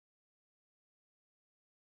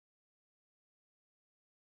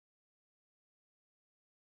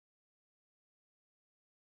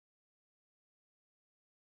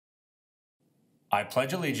I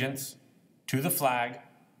pledge allegiance to the flag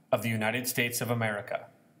of the United States of America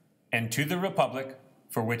and to the republic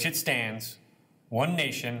for which it stands, one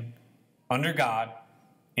nation, under God,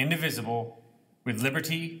 indivisible, with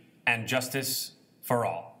liberty and justice for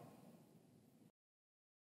all.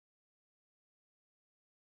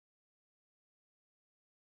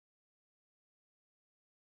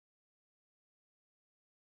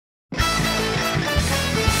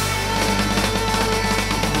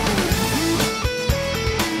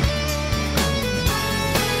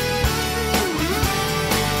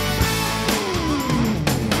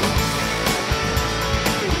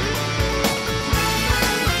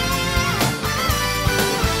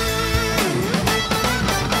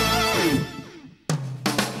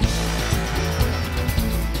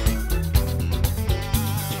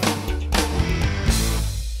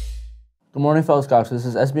 Good morning, fellow Scouts. This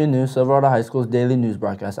is SBN News, Silverado High School's daily news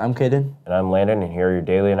broadcast. I'm Caden. And I'm Landon, and here are your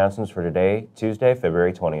daily announcements for today, Tuesday,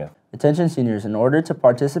 February 20th. Attention seniors, in order to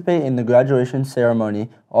participate in the graduation ceremony,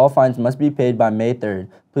 all fines must be paid by May 3rd.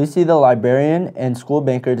 Please see the librarian and school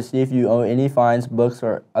banker to see if you owe any fines, books,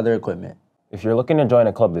 or other equipment. If you're looking to join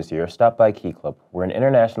a club this year, stop by Key Club. We're an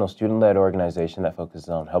international student-led organization that focuses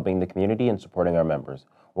on helping the community and supporting our members.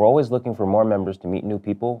 We're always looking for more members to meet new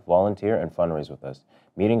people, volunteer, and fundraise with us.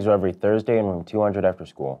 Meetings are every Thursday in room 200 after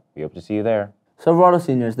school. We hope to see you there. Silverado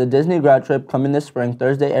seniors, the Disney grad trip coming this spring,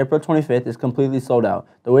 Thursday, April 25th, is completely sold out.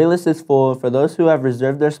 The waitlist is full. For those who have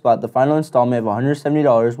reserved their spot, the final installment of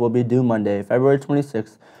 $170 will be due Monday, February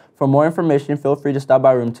 26th. For more information, feel free to stop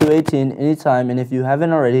by room 218 anytime, and if you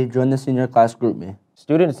haven't already, join the senior class GroupMe.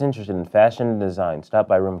 Students interested in fashion and design, stop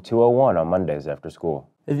by room 201 on Mondays after school.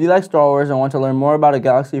 If you like Star Wars and want to learn more about a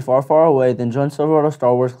galaxy far, far away, then join Silverado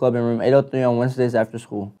Star Wars Club in room 803 on Wednesdays after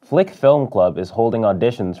school. Flick Film Club is holding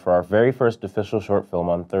auditions for our very first official short film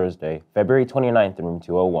on Thursday, February 29th in room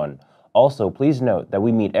 201. Also, please note that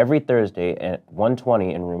we meet every Thursday at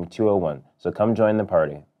 1:20 in room 201, so come join the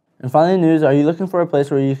party. And finally, news, are you looking for a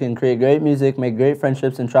place where you can create great music, make great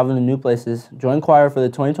friendships, and travel to new places? Join choir for the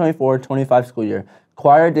 2024-25 school year.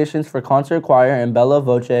 Choir auditions for concert choir and Bella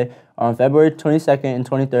Voce are on February 22nd and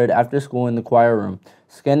 23rd after school in the choir room.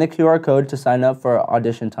 Scan the QR code to sign up for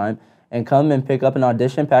audition time and come and pick up an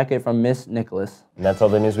audition packet from Miss Nicholas. And that's all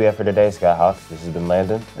the news we have for today, Skyhawks. This has been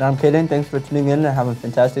Landon. And I'm Kaden. Thanks for tuning in and have a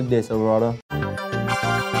fantastic day, Silverado.